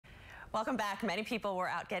Welcome back. Many people were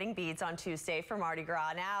out getting beads on Tuesday for Mardi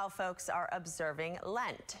Gras. Now folks are observing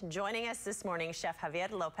Lent. Joining us this morning, Chef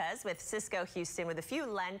Javier Lopez with Sysco Houston with a few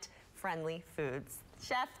Lent-friendly foods.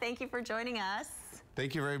 Chef, thank you for joining us.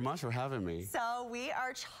 Thank you very much for having me. So we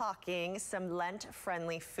are talking some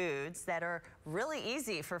Lent-friendly foods that are really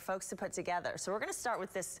easy for folks to put together. So we're going to start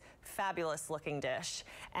with this fabulous looking dish,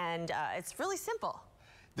 and it's really simple.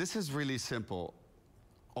 This is really simple.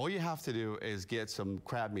 All you have to do is get some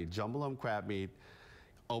crab meat, jumbo crab meat,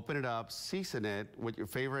 open it up, season it with your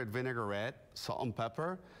favorite vinaigrette, salt and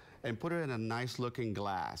pepper, and put it in a nice looking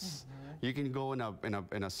glass. You can go in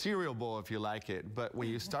a cereal bowl if you like it, but when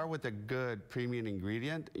you start with a good premium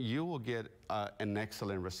ingredient, you will get an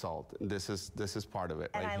excellent result. This is part of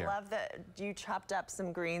it right here. And I love that you chopped up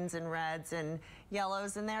some greens and reds and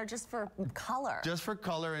yellows in there just for color. Just for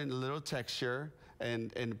color and a little texture,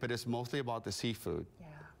 but it's mostly about the seafood. Yeah.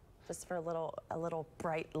 Just for a little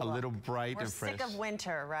bright look. A little bright and fresh. We're sick of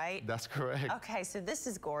winter, right? That's correct. Okay, so this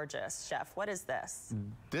is gorgeous, Chef. What is this?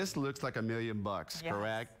 This looks like $1 million,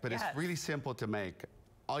 correct? But it's really simple to make.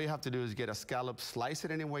 All you have to do is get a scallop, slice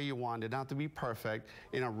it any way you want. It doesn't have to be perfect,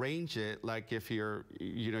 and arrange it like if you're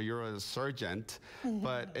a surgeon.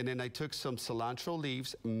 And then I took some cilantro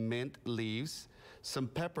leaves, mint leaves, some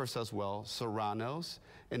peppers as well, serranos,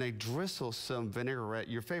 and I drizzle some vinaigrette,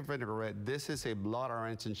 your favorite vinaigrette. This is a blood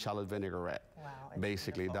orange and shallot vinaigrette. Wow,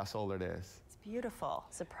 basically, beautiful. that's all it is. It's beautiful.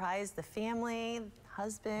 Surprise the family,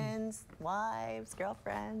 husbands, wives,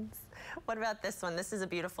 girlfriends. What about this one? This is a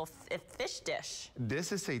beautiful fish dish.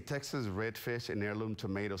 This is a Texas redfish and heirloom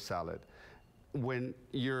tomato salad. When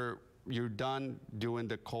you're done doing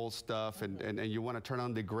the cold stuff and you want to turn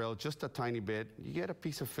on the grill just a tiny bit, you get a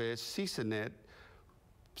piece of fish, season it.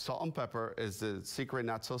 Salt and pepper is the secret,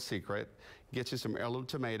 not so secret. Get you some heirloom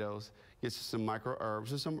tomatoes, get you some micro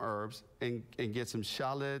herbs or some herbs, and get some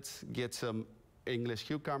shallots, get some English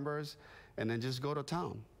cucumbers, and then just go to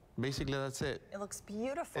town. Basically, that's it. It looks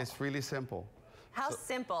beautiful. It's really simple. How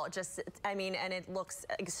simple? I mean, and it looks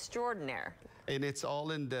extraordinary. And it's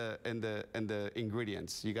all in the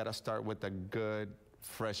ingredients. You got to start with a good,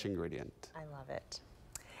 fresh ingredient. I love it.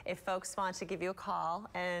 If folks want to give you a call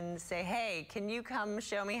and say, hey, can you come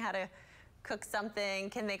show me how to cook something,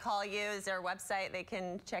 can they call you? Is there a website they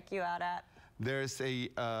can check you out at? There's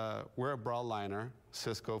we're a broadliner,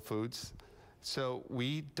 Sysco Foods. So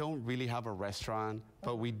we don't really have a restaurant,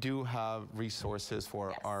 but we do have resources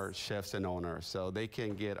for our chefs and owners. So they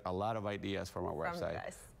can get a lot of ideas from our website.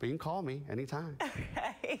 But you can call me anytime.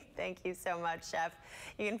 Okay, thank you so much, Chef.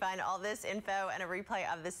 You can find all this info and a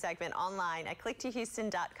replay of this segment online at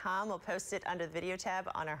clicktohouston.com. We'll post it under the video tab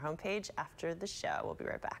on our homepage after the show. We'll be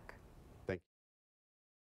right back.